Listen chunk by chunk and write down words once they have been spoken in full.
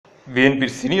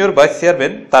বিএনপির senior vice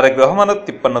chairman Tarique রহমানের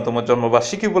 ৫৩তম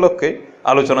জন্মবার্ষিকী উপলক্ষে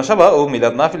আলোচনা সভা ও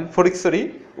মিলাদ মাহফিল ফটিকছড়ি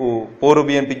ও পৌর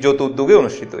বিএনপির যৌথ উদ্যোগে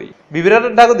অনুষ্ঠিত হয়।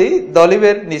 বিবিরাটের ডাগদি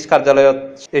দলিবের নিজ কার্যালয়ত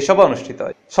এই সভা অনুষ্ঠিত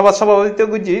হয়। সভার সভাপতিত্ব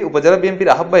গুজি উপজেলা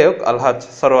বিএনপির আহ্বায়ক আলহাজ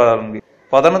সরওয়ার আলমগীর।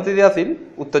 প্রধান অতিথি আছেন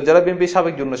উত্তর জেলা বিএনপির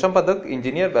সাবেক যুগ্ম সম্পাদক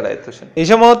ইঞ্জিনিয়ার বেলায়েত হোসেন। এই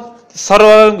সময়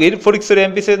সরওয়ার আলমগীর ফটিকছড়ি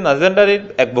এমপি সে নাজেন্ডারির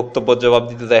এক বক্তব্য জবাব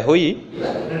দিতে দেয় হই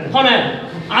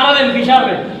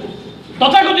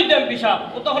তথাকথিত এমপি সাহেব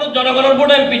ও তখন জনগণের ভোট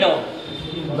এমপি নাও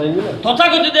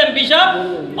তথাকথিত এমপি সাহেব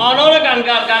অনর গান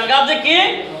যে কি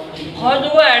হয়তো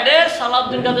এডে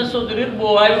সালাউদ্দিন কাদের চৌধুরীর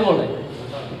বউ আইব বলে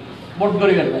ভোট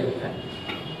করিবেন নাই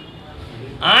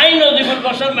আই নজিবুল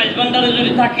বছর মেজবান্ডারে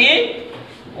যদি থাকি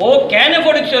ও কেন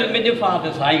ফটিকছড়ি মেদি ফাহাতে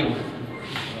চাই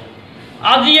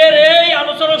আজিয়ের এই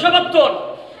আলোচনা সভাত্তর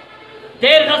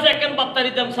তের কাছে একখান বার্তা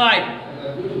দিতাম চাই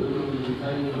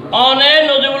অনে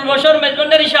নজিবুল বছর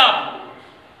মেজবান্ডার হিসাব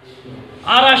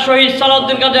আর শহীদ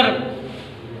সালাউদ্দিন কাদের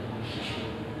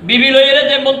বিবি লইরে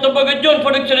যে মন্তব্য করছেন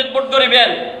ফটিকছড়ি ভোট করিবেন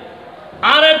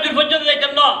আর দূর পর্যন্ত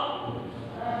যাইতেন না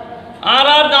আর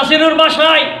নাসিরুর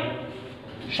বাসায়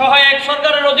সহায়ক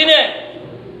সরকারের অধীনে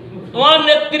তোমার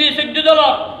নেত্রী ১৪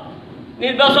 দলের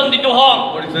নির্বাচন দিতে হোক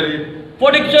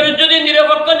ফটিকছড়ির যদি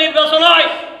নিরপেক্ষ নির্বাচন হয়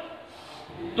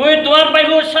তুই তোমার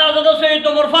পাইব শাহজাদা শহীদ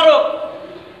ওমর ফারুক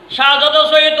শাহজাদা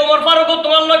শহীদ ওমর ফারুক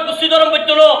তোমার নয় কুস্তি ধরম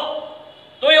করছিল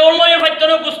তুই ওর লয়ে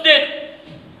ফাইতেন উপস্থিত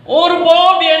ওর বউ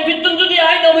বিএনপি যদি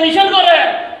আই নমিনেশন করে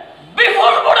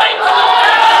বিফল বড়াই।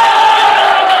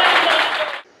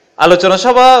 আলোচনা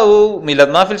সভা ও মিলাদ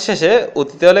মাহফিল শেষে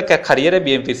অতিথি হলে খারিয়ারে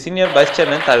বিএনপির সিনিয়র ভাইস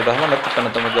চেয়ারম্যান তারেক রহমানের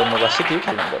 ৫৩তম জন্মবার্ষিকী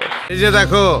পালন করে। এই যে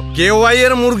দেখো কেওয়াই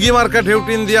এর মুরগি মার্কা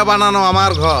ঢেউটিন দিয়া বানানো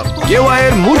আমার ঘর। কেওয়াই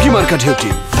এর মুরগি মার্কা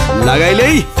ঢেউটিন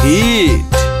লাগাইলেই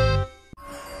হিট।